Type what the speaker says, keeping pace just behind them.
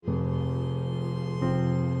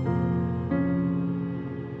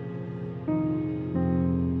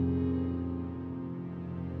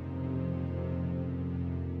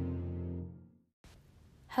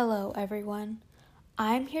Hello, everyone.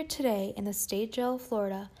 I'm here today in the state jail of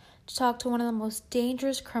Florida to talk to one of the most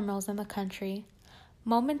dangerous criminals in the country.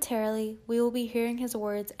 Momentarily, we will be hearing his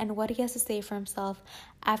words and what he has to say for himself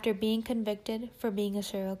after being convicted for being a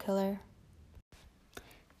serial killer.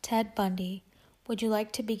 Ted Bundy, would you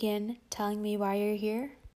like to begin telling me why you're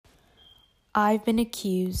here? I've been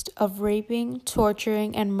accused of raping,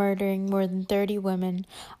 torturing, and murdering more than 30 women.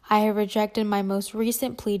 I have rejected my most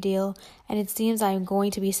recent plea deal, and it seems I am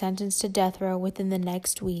going to be sentenced to death row within the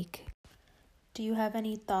next week. Do you have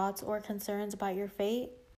any thoughts or concerns about your fate?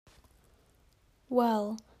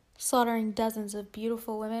 Well, slaughtering dozens of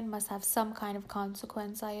beautiful women must have some kind of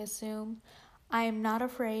consequence, I assume. I am not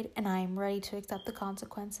afraid, and I am ready to accept the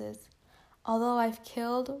consequences. Although I've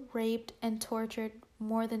killed, raped, and tortured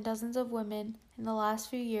more than dozens of women in the last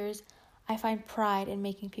few years, I find pride in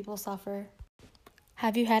making people suffer.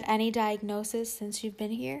 Have you had any diagnosis since you've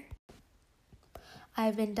been here? I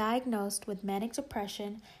have been diagnosed with manic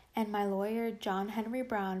depression, and my lawyer, John Henry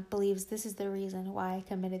Brown, believes this is the reason why I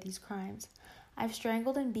committed these crimes. I've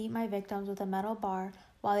strangled and beat my victims with a metal bar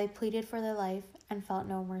while they pleaded for their life and felt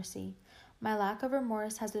no mercy. My lack of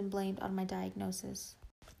remorse has been blamed on my diagnosis.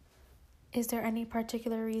 Is there any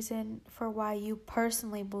particular reason for why you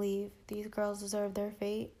personally believe these girls deserve their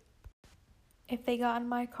fate? If they got in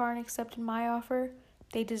my car and accepted my offer,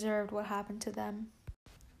 they deserved what happened to them.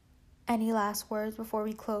 Any last words before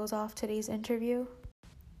we close off today's interview?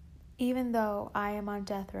 Even though I am on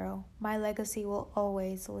death row, my legacy will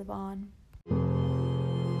always live on.